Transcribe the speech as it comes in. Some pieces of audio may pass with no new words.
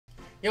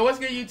Yo, what's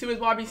good YouTube? It's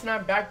Bobby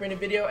Snap back for a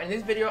video, and in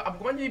this video I'm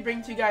going to be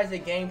bringing to you guys a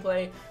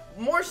gameplay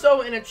more so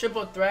in a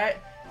triple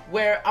threat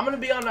where I'm going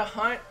to be on a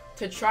hunt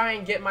to try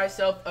and get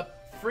myself a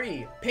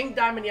free pink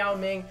diamond Yao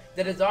Ming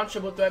that is on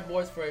triple threat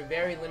boards for a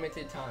very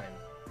limited time.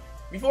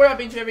 Before I hop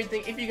into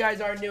everything, if you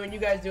guys are new and you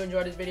guys do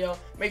enjoy this video,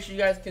 make sure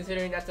you guys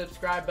considering that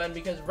subscribe button,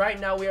 because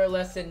right now we are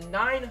less than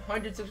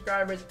 900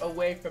 subscribers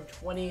away from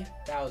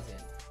 20,000.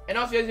 And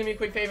also, guys, do me a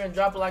quick favor and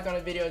drop a like on the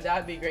video.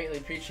 That'd be greatly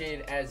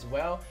appreciated as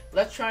well.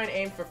 Let's try and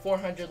aim for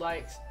 400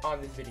 likes on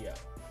this video.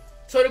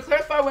 So to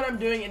clarify what I'm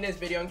doing in this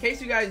video, in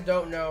case you guys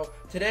don't know,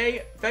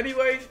 today,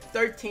 February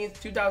 13th,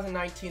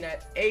 2019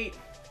 at 8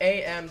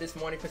 a.m. this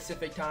morning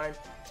Pacific time,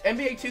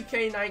 NBA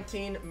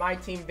 2K19, my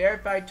team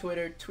verified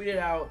Twitter, tweeted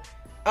out,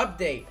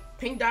 update,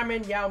 Pink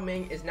Diamond Yao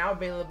Ming is now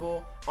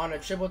available on a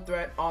triple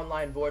threat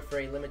online board for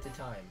a limited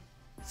time.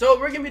 So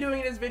what we're going to be doing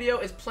in this video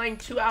is playing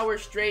 2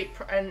 hours straight,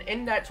 and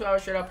in that 2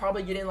 hours straight I'll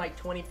probably get in like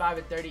 25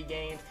 to 30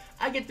 games.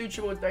 I get through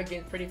triple threat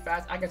games pretty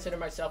fast. I consider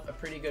myself a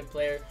pretty good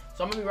player,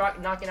 so I'm going to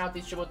be knocking out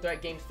these triple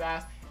threat games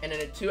fast, and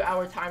in a 2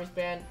 hour time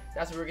span,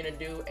 that's what we're going to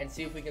do, and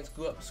see if we can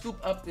scoop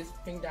up this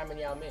Pink Diamond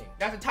Yao Ming.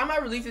 Now, at the time I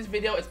release this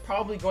video, it's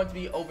probably going to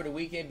be over the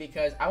weekend,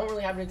 because I won't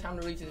really have any time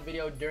to release this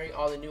video during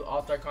all the new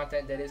All-Star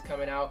content that is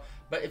coming out.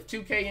 But if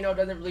 2K,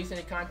 doesn't release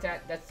any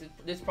content, this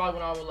is probably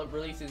when I will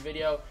release this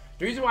video.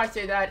 The reason why I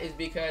say that is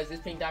because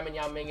this Pink Diamond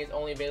Yao Ming is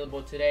only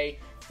available today,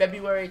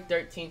 February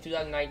 13,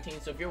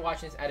 2019. So if you're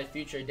watching this at a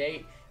future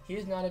date, he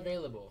is not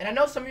available. And I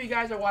know some of you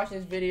guys are watching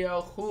this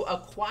video who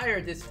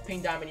acquired this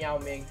Pink Diamond Yao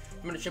Ming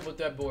from the triple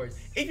threat boards.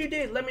 If you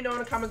did, let me know in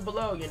the comments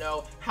below,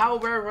 how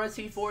rare was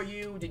he for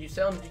you? Did you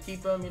sell him? Did you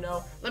keep him?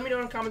 Let me know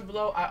in the comments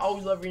below. I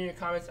always love reading your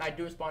comments. I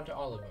do respond to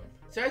all of them.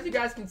 So as you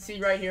guys can see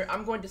right here,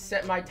 I'm going to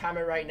set my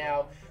timer right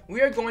now. We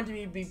are going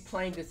to be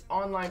playing this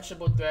online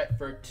triple threat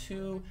for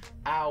 2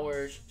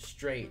 hours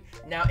straight.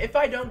 Now, if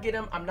I don't get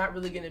them, I'm not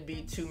really going to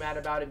be too mad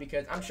about it,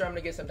 because I'm sure I'm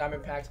going to get some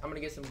diamond packs. I'm going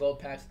to get some gold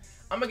packs.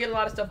 I'm going to get a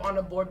lot of stuff on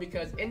the board,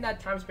 because in that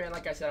time span,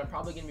 like I said, I'm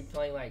probably going to be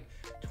playing like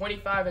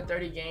 25 to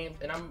 30 games,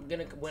 and I'm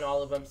going to win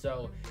all of them.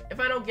 So if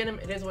I don't get them,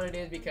 it is what it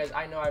is, because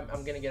I know I'm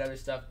going to get other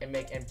stuff and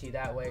make MT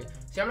that way.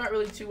 So I'm not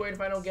really too worried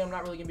if I don't get them. I'm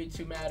not really going to be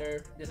too mad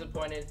or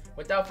disappointed.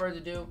 Without further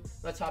ado,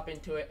 let's hop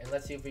into it, and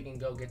let's see if we can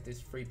go get this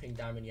free Pink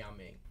Diamond Yao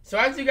Ming. So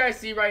as you guys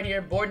see right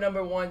here, board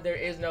number 1, there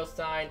is no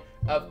sign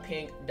of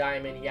Pink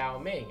Diamond Yao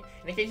Ming.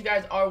 And in case you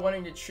guys are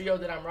wondering the trio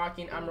that I'm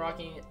rocking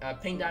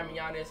Pink Diamond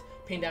Giannis,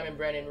 Pink Diamond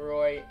Brandon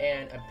Roy,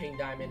 and a Pink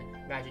Diamond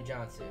Magic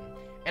Johnson.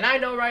 And I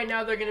know right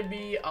now there are going to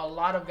be a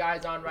lot of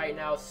guys on right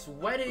now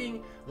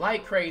sweating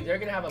like crazy. They're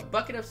going to have a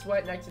bucket of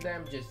sweat next to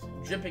them, just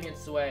dripping in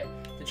sweat,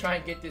 to try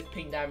and get this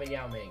Pink Diamond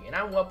Yao Ming. And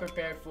I'm well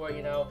prepared for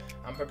it,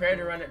 I'm prepared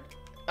to run it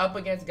up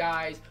against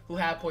guys who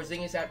have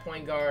Porzingis at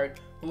point guard,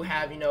 who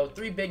have,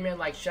 3 big men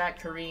like Shaq,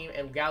 Kareem,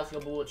 and Galaxy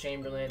Bullet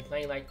Chamberlain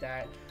playing like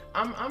that.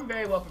 I'm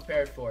very well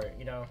prepared for it,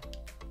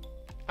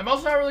 I'm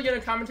also not really going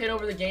to commentate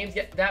over the games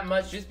that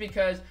much, just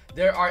because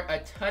there are a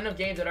ton of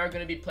games that are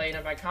going to be played. And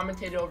if I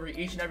commentated over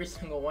each and every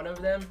single one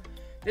of them,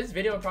 this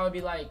video would probably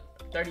be like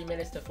 30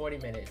 minutes to 40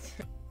 minutes.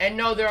 And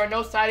no, there are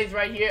no sides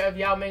right here of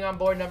Yao Ming on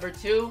board number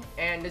 2.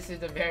 And this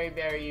is a very,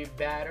 very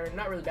bad, or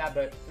not really bad,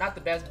 but not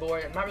the best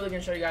board. I'm not really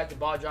going to show you guys the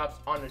ball drops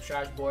on the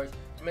trash boards.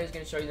 I'm just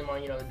going to show you them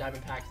on, the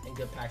diamond packs and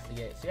good packs to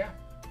get. So yeah,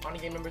 on to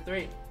game number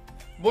 3.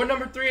 Board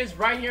number 3 is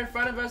right here in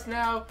front of us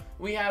now.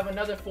 We have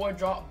another 4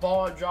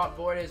 ball drop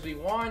board as we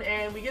won,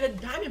 and we get a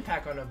diamond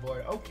pack on the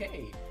board.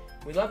 Okay,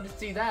 we love to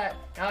see that.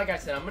 Now, like I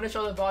said, I'm going to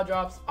show the ball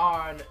drops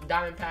on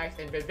diamond packs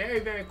and very,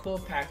 very cool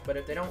packs. But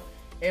if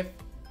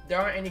there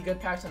aren't any good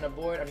packs on the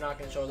board, I'm not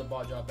going to show the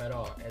ball drop at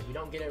all, as we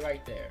don't get it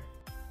right there.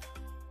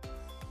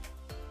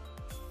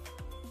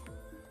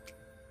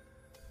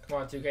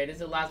 Come on, 2K, this is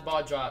the last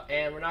ball drop,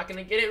 and we're not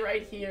going to get it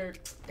right here.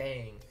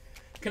 Dang.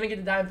 Couldn't get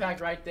the diamond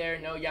pack right there.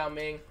 No Yao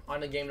Ming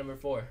on to game number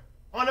 4.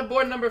 On the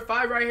board number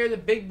 5 right here, the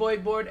big boy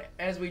board,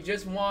 as we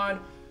just won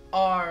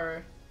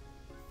our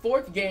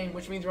 4th game,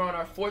 which means we're on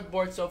our 4th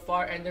board so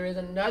far, and there is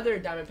another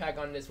diamond pack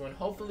on this one.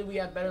 Hopefully we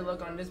have better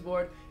luck on this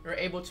board and we're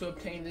able to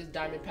obtain this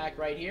diamond pack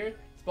right here.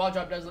 This ball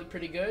drop does look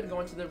pretty good.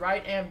 Going to the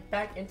right and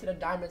back into the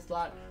diamond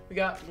slot. We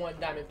got 1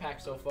 diamond pack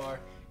so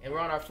far, and we're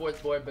on our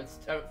 4th board, but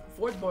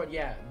 4th board,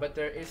 yeah, but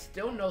there is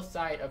still no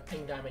sight of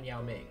Pink Diamond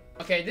Yao Ming.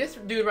 Okay, this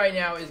dude right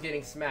now is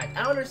getting smacked.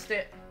 I don't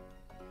understand.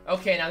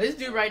 Okay, now this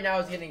dude right now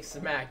is getting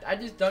smacked. I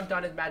just dunked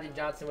on his Magic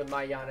Johnson with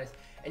my Giannis,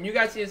 and you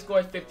guys see his score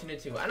is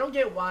 15-2. I don't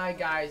get why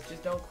guys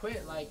just don't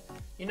quit. Like,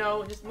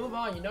 just move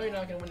on. You're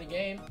not gonna win the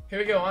game. Here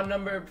we go on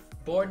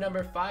board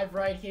number 5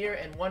 right here,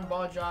 and 1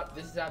 ball drop.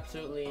 This is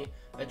absolutely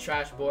a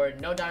trash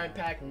board. No diamond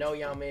pack, no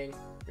Yao Ming.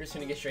 We're just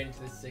gonna get straight into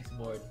the 6th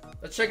board.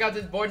 Let's check out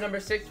this board number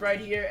 6 right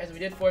here, as we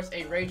did force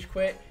a rage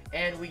quit,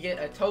 and we get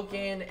a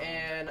token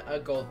and a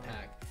gold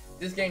pack.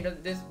 This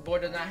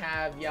board does not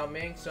have Yao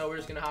Ming, so we're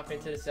just gonna hop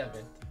into the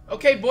 7th.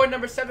 Okay, board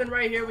number 7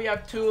 right here, we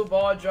have 2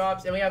 ball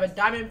drops, and we have a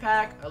diamond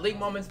pack, a League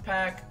Moments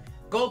pack,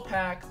 gold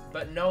pack,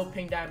 but no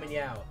Pink Diamond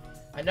Yao.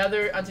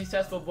 Another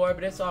unsuccessful board,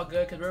 but it's all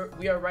good, because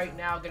we are right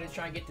now gonna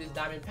try and get this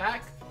diamond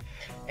pack.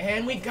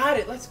 And we got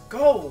it. Let's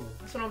go.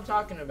 That's what I'm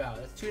talking about.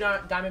 That's 2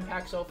 diamond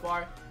packs so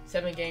far.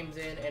 7 games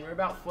in. And we're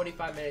about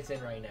 45 minutes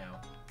in right now.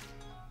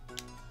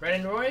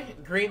 Brandon Roy,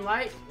 green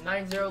light.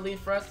 9-0 lead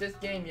for us this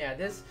game. Yeah,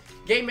 this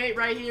game 8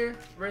 right here,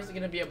 it's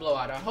going to be a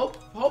blowout.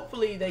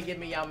 Hopefully they give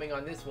me Yao Ming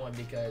on this one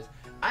because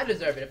I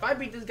deserve it. If I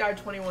beat this guy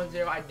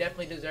 21-0, I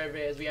definitely deserve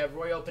it as we have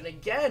Roy open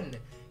again.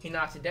 He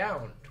knocks it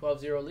down.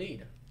 12-0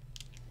 lead.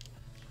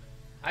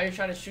 I was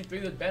trying to shoot 3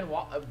 with Ben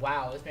Wallace.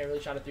 Wow, this man really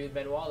trying to 3 with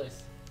Ben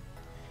Wallace.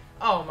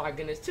 Oh my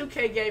goodness,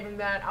 2K gave him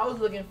that. I was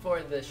looking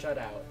for the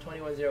shutout.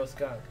 21-0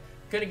 skunk.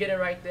 Couldn't get it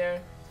right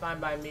there. It's fine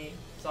by me.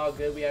 It's all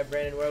good. We have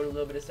Brandon Roy with a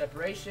little bit of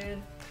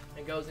separation.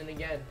 And goes in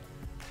again.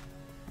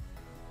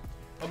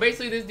 Well,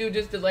 basically, this dude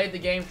just delayed the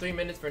game 3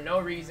 minutes for no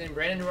reason.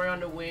 Brandon Roy on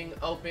the wing,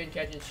 open,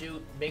 catch and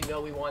shoot.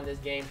 Bingo, we won this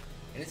game.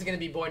 And this is going to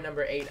be board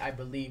number 8, I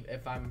believe,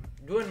 if I'm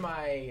doing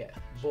my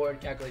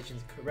board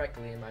calculations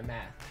correctly in my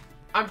math.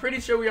 I'm pretty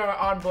sure we are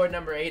on board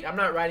number 8. I'm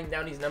not writing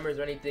down these numbers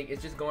or anything.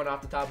 It's just going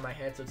off the top of my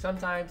head. So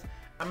sometimes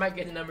I might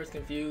get the numbers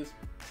confused.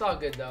 It's all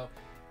good, though.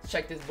 Let's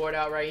check this board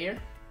out right here.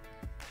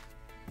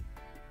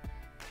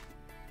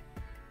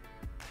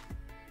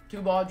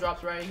 2 ball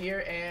drops right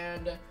here.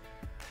 And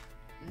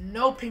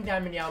no pink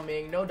diamond Yao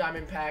Ming. No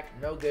diamond pack.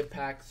 No good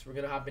packs. We're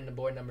going to hop into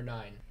board number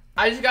 9.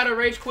 I just got a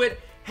rage quit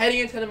heading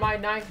into my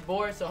 9th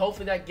board. So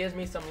hopefully that gives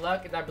me some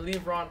luck. And I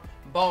believe we're on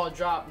ball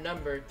drop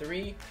number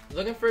 3.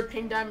 Looking for a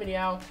pink diamond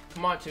Yao.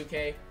 Come on,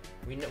 2K.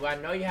 I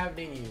know you have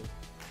it in you.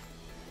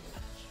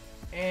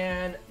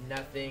 And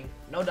nothing.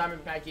 No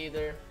diamond pack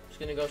either. Just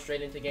gonna go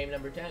straight into game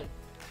number 10.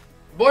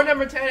 Board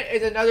number 10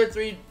 is another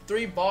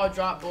three ball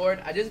drop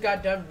board. I just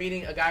got done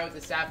beating a guy with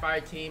the Sapphire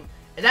team,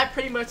 and that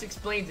pretty much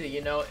explains it.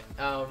 You know,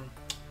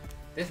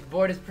 this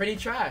board is pretty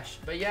trash.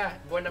 But yeah,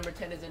 board number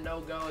 10 is a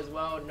no-go as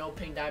well. No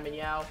pink diamond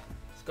Yao.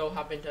 Let's go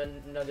hop into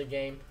another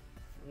game.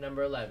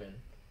 Number 11.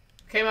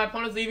 Okay, my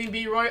opponent's leaving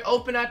B. Roy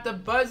open at the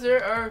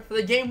buzzer for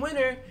the game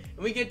winner.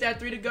 And we get that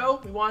 3 to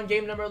go. We won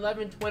game number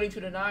 11,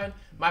 22-9.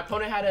 My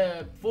opponent had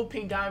a full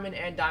pink diamond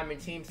and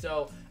diamond team,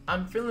 so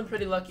I'm feeling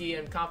pretty lucky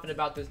and confident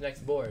about this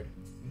next board.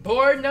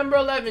 Board number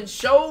 11,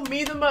 show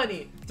me the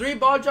money. 3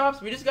 ball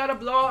drops. We just got a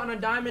blowout on a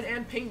diamond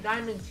and pink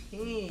diamond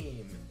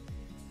team.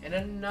 And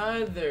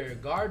another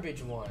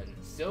garbage one.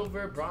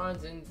 Silver,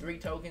 bronze, and 3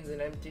 tokens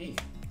and MT.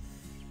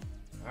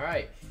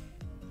 Alright.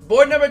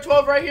 Board number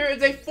 12 right here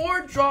is a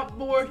 4 drop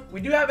board.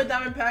 We do have a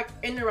diamond pack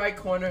in the right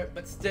corner,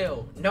 but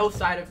still no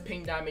side of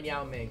pink diamond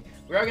Yao Ming.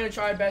 We are going to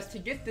try our best to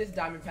get this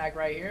diamond pack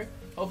right here.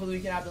 Hopefully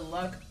we can have the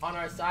luck on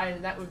our side,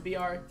 and this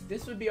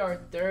would be our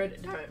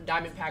 3rd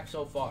diamond pack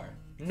so far.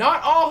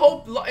 Not all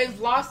hope is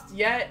lost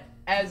yet,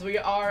 as we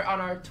are on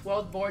our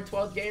 12th board,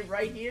 12th game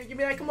right here. Give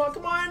me that, come on,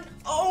 come on.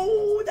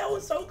 Oh, that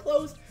was so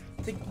close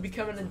to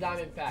becoming a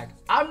diamond pack.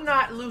 I'm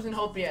not losing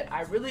hope yet.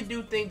 I really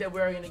do think that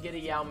we're going to get a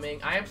Yao Ming.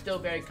 I am still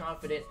very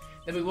confident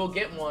that we will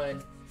get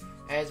one,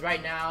 as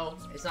right now,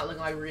 it's not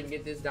looking like we're going to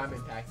get this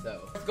diamond pack,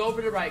 though. Let's go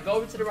over to the right. Go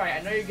over to the right.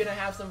 I know you're going to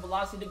have some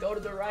velocity to go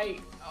to the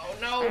right. Oh,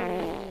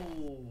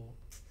 no.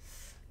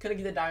 Couldn't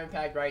get the diamond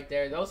pack right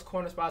there. Those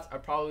corner spots are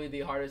probably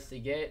the hardest to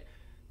get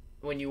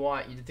when you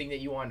think that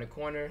you want in the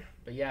corner.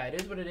 But yeah,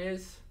 it is what it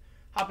is.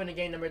 Hop into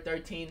game number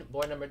 13,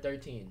 board number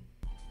 13.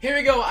 Here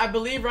we go. I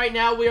believe right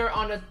now we are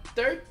on the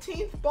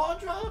 13th ball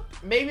drop.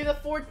 Maybe the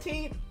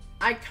 14th.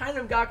 I kind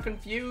of got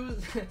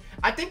confused.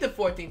 I think the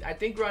 14th. I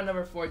think we're on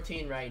number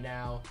 14 right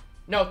now.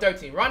 No,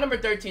 13. We're on number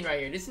 13 right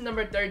here. This is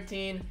number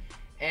 13.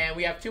 And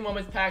we have 2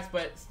 moments packs,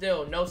 but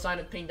still no sign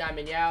of pink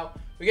diamond Yao.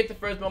 We get the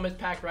first moments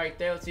pack right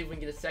there. Let's see if we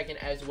can get a second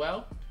as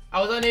well. I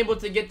was unable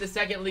to get the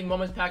second league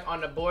moments pack on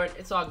the board.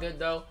 It's all good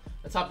though.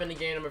 Let's hop into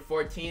game number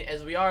 14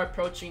 as we are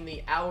approaching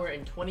the hour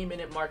and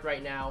 20-minute mark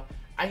right now.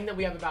 I think that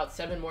we have about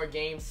 7 more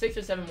games, 6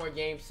 or 7 more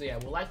games. So yeah,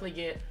 we'll likely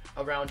get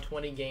around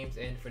 20 games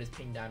in for this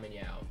pink diamond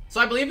Yao. So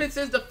I believe this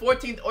is the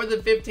 14th or the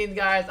 15th,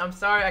 guys. I'm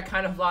sorry, I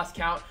kind of lost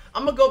count.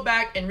 I'm gonna go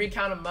back and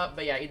recount them up.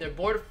 But yeah, either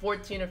board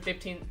 14 or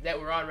 15 that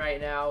we're on right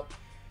now.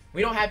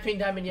 We don't have pink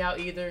diamond Yao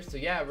either. So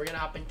yeah, we're gonna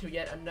hop into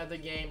yet another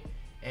game.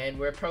 And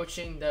we're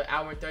approaching the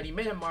hour and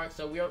 30-minute mark.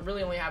 So we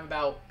really only have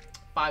about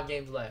 5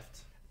 games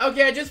left.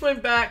 Okay, I just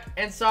went back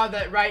and saw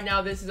that right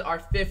now this is our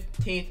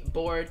 15th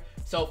board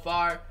so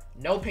far.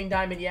 No pink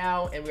diamond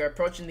Yao, and we're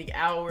approaching the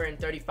hour and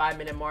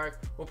 35-minute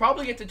mark. We'll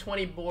probably get to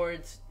 20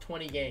 boards,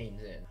 20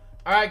 games in.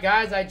 Alright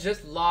guys, I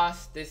just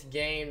lost this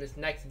game, this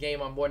next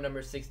game on board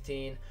number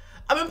 16.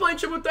 I've been playing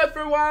triple threat for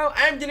a while.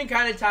 I am getting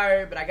kind of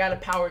tired, but I gotta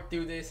power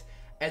through this.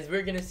 As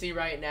we're gonna see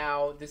right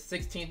now, this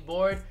 16th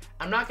board,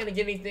 I'm not gonna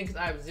get anything because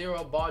I have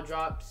 0 ball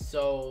drops.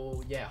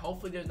 So yeah,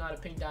 hopefully there's not a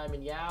pink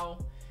diamond Yao.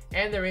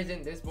 And there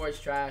isn't. This board's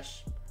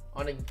trash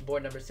on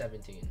board number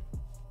 17.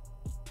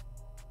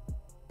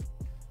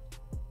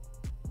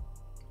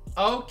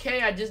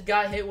 Okay, I just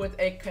got hit with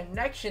a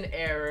connection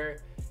error,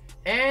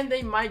 and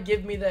they might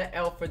give me the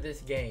L for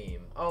this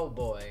game. Oh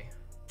boy,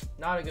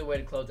 not a good way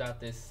to close out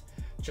this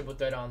triple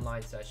threat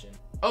online session.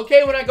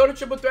 Okay, when I go to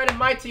triple threat in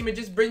my team, it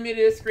just brings me to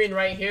this screen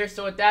right here.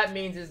 So what that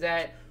means is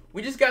that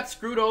we just got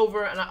screwed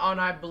over on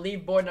I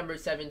believe board number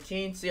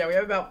 17. So yeah, we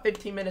have about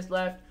 15 minutes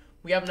left.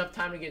 we have enough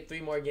time to get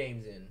 3 more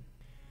games in.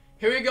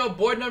 Here we go,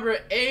 board number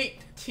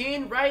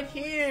 18 right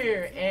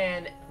here.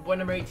 And board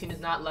number 18 is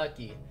not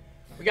lucky.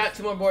 We got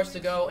 2 more boards to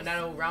go, and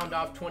that'll round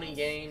off 20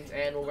 games,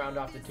 and we'll round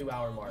off the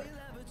 2-hour mark.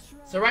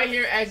 So right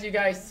here, as you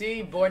guys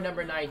see, board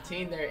number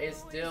 19, there is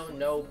still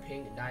no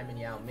pink diamond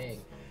Yao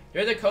Ming.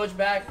 There's a coach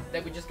back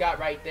that we just got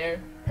right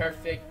there.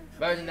 Perfect.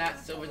 Better than that,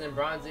 silvers and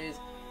bronzes.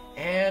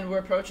 And we're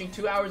approaching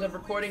 2 hours of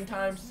recording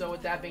time. So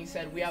with that being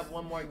said, we have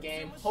 1 more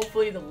game.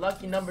 Hopefully the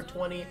lucky number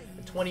 20,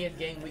 the 20th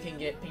game, we can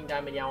get pink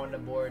diamond Yao on the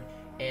board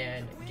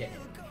and get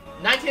him.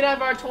 19 out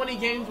of our 20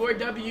 games were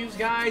W's,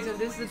 guys. And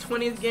this is the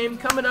 20th game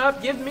coming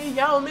up. Give me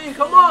Yao Ming.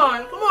 Come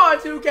on. Come on,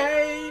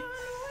 2K.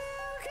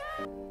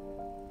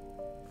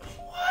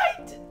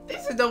 What?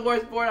 This is the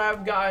worst board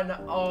I've gotten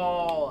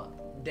all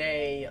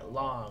day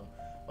long.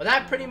 Well,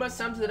 that pretty much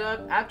sums it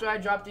up. After I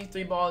dropped these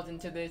 3 balls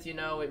into this, you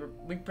know,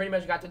 we pretty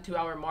much got the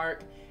 2-hour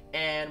mark.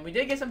 And we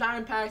did get some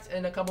diamond packs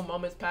and a couple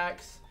moments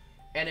packs.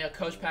 And a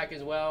coach pack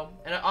as well.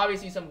 And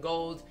obviously some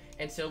golds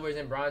and silvers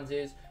and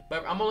bronzes.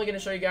 But I'm only going to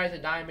show you guys the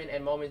diamond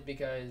and moments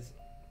because...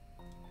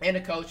 And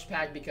a coach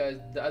pack because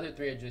the other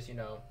 3 are just, you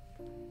know,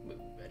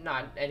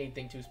 not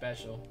anything too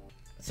special.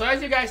 So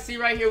as you guys see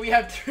right here, we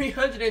have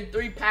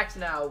 303 packs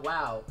now.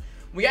 Wow.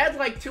 We had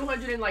like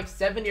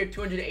 270 or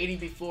 280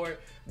 before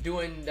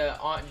doing the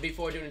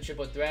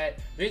triple threat.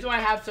 The reason why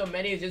I have so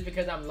many is just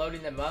because I'm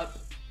loading them up,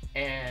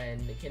 and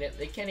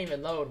they can't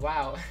even load.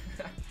 Wow.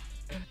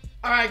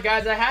 All right,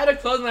 guys, I had to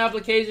close my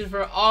application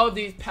for all of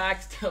these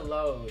packs to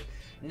load.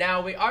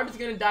 Now we are just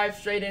gonna dive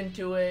straight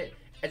into it,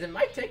 as it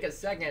might take a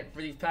second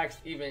for these packs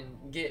to even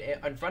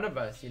get in front of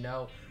us. You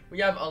know, we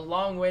have a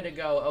long way to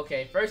go.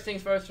 Okay, first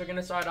things first, we're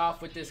gonna start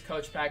off with this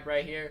coach pack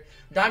right here.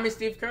 Diamond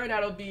Steve Kerr,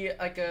 that'll be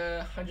like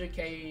a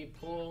 100K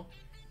pool.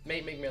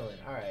 Nate McMillan.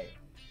 All right.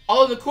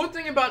 Although the cool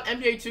thing about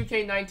NBA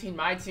 2K19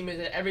 My Team is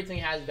that everything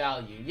has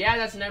value. Yeah,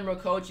 that's an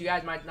Emerald coach. You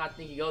guys might not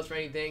think he goes for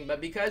anything, but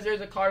because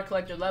there's a card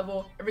collector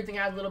level, everything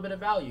has a little bit of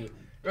value.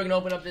 We're gonna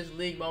open up this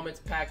League Moments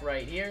pack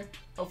right here.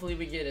 Hopefully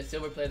we get a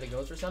silver player that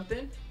goes for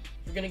something.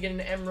 We're gonna get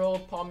an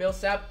Emerald Paul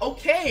Millsap.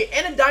 Okay,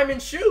 and a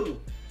diamond shoe.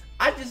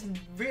 I just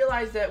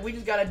realized that we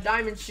just got a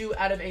diamond shoe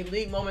out of a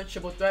League Moment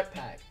triple threat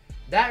pack.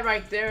 That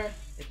right there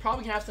is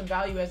probably gonna have some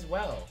value as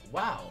well.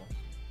 Wow.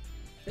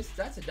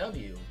 That's a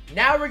W.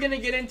 Now we're gonna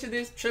get into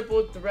this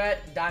triple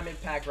threat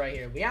diamond pack right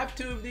here. We have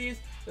 2 of these.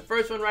 The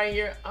first one right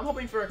here, I'm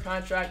hoping for a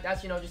contract.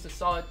 That's, you know, just a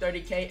solid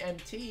 30K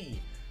MT.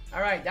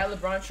 Alright, that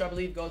LeBron shoe I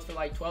believe goes for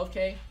like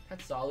 12K.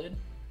 That's solid.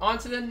 On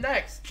to the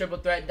next triple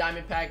threat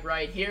diamond pack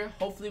right here.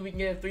 Hopefully we can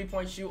get a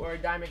 3-point shoot or a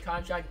diamond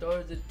contract.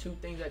 Those are the 2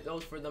 things that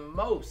goes for the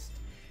most.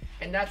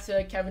 And that's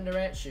a Kevin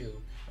Durant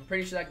shoe. I'm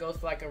pretty sure that goes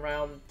for like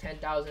around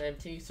 10,000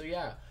 MT. So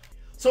yeah.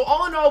 So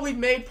all in all, we've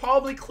made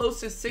probably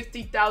close to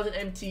 60,000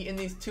 MT in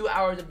these 2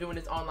 hours of doing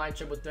this online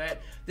triple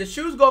threat. The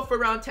shoes go for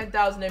around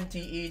 10,000 MT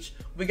each.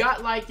 We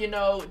got like, you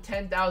know,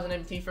 10,000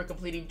 MT for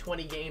completing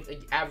 20 games,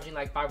 averaging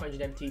like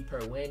 500 MT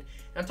per win.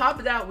 And on top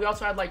of that, we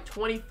also had like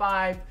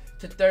 25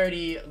 to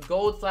 30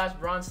 gold /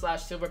 bronze /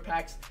 silver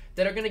packs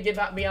that are gonna give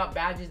me out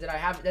badges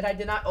that I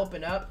did not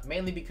open up,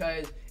 mainly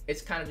because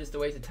it's kind of just a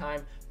waste of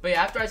time. But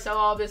yeah, after I sell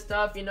all this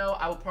stuff, you know,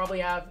 I will probably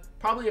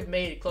have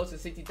made close to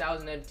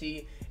 60,000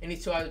 MT in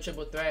these 2 hours of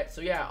triple threat.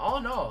 So yeah, all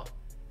in all,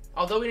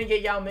 although we didn't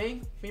get Yao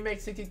Ming, we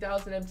made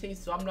 60,000 MT,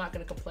 so I'm not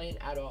gonna complain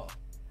at all.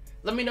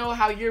 Let me know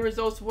how your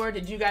results were.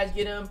 Did you guys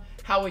get him?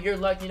 How were your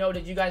luck? You know,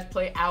 did you guys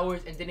play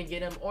hours and didn't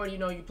get him? Or, you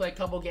know, you play a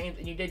couple games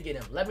and you did get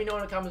him? Let me know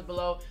in the comments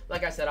below.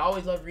 Like I said, I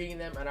always love reading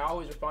them and I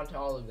always respond to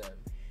all of them.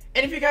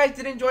 And if you guys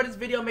did enjoy this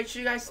video, make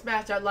sure you guys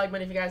smash that like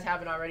button if you guys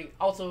haven't already.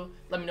 Also,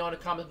 let me know in the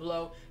comments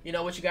below, you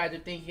know, what you guys are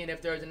thinking.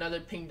 If there's another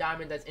pink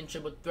diamond that's in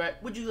triple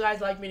threat, would you guys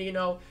like me to, you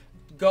know,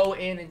 go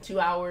in 2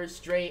 hours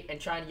straight and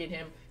try and get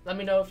him? Let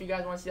me know if you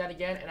guys want to see that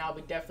again, and I'll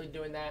be definitely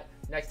doing that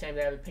next time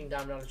they have a pink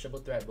diamond on the triple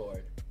threat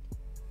board.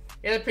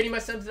 Yeah, that pretty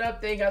much sums it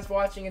up. Thank you guys for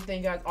watching, and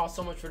thank you guys all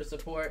so much for the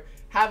support.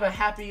 Have a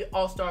happy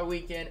All-Star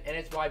weekend, and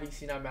it's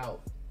YBC, and I'm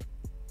out.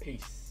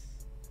 Peace.